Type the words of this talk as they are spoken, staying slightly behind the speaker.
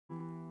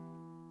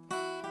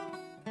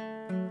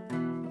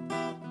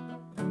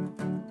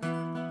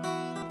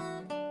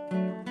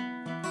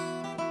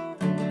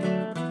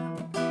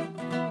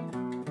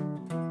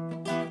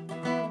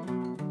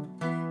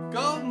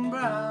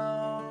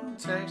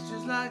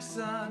like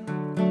sun,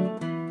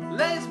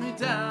 lays me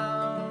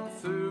down.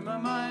 Through my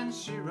mind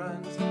she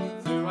runs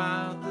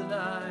throughout the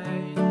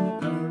night.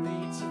 No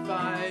need to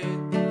fight,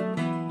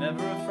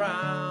 never a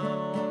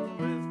frown,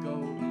 with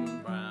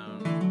golden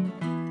brown.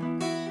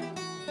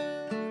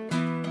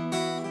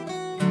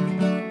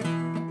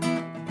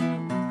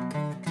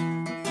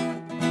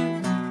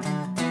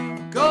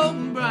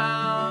 Golden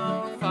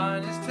brown,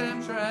 finest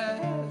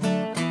temptress.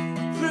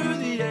 Through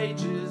the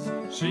ages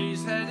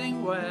she's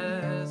heading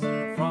west.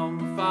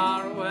 From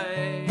far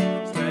away,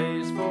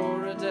 stays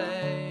for a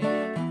day.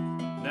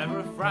 Never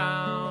a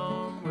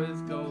frown,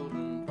 with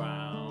golden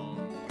brown.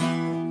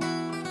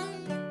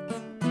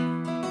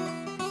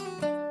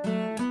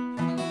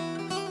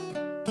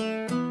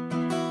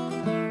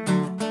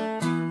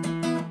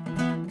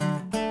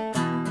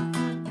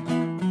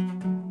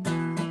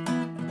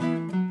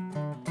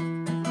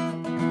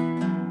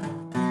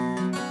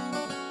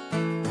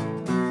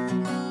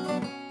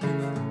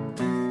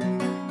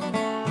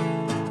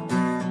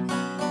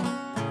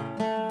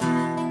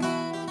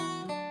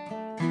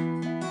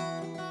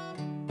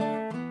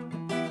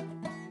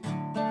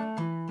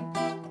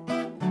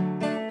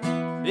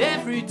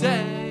 Every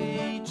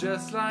day,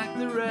 just like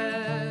the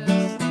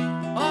rest,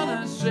 on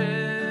a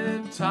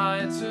ship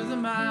tied to the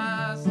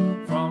mast,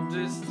 from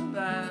distant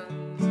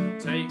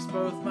lands, takes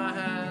both my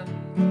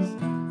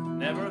hands.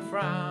 Never a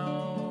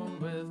frown,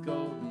 with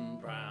golden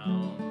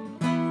brown.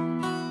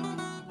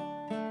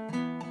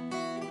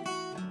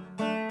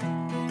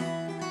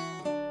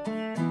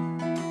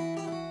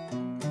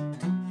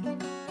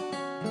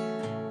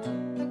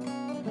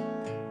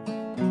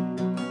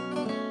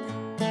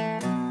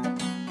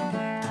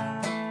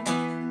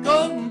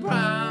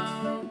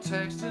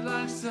 Textured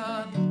like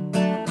sun,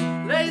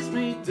 lays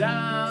me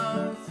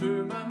down.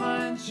 Through my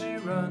mind she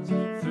runs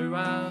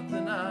throughout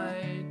the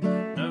night.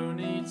 No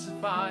need to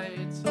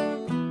fight,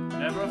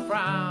 never a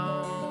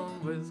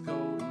frown, with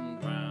golden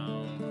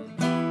brown.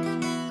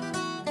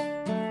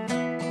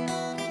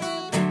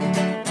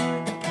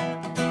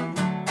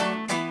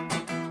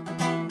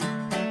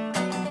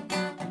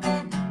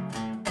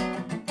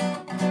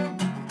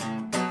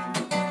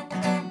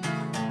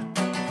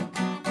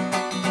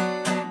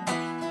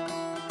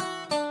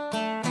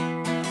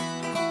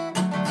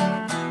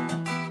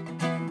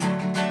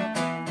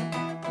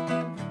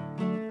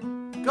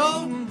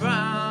 Golden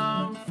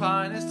brown,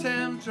 finest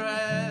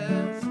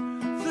temptress.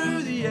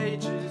 Through the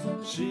ages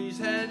she's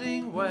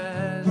heading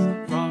west.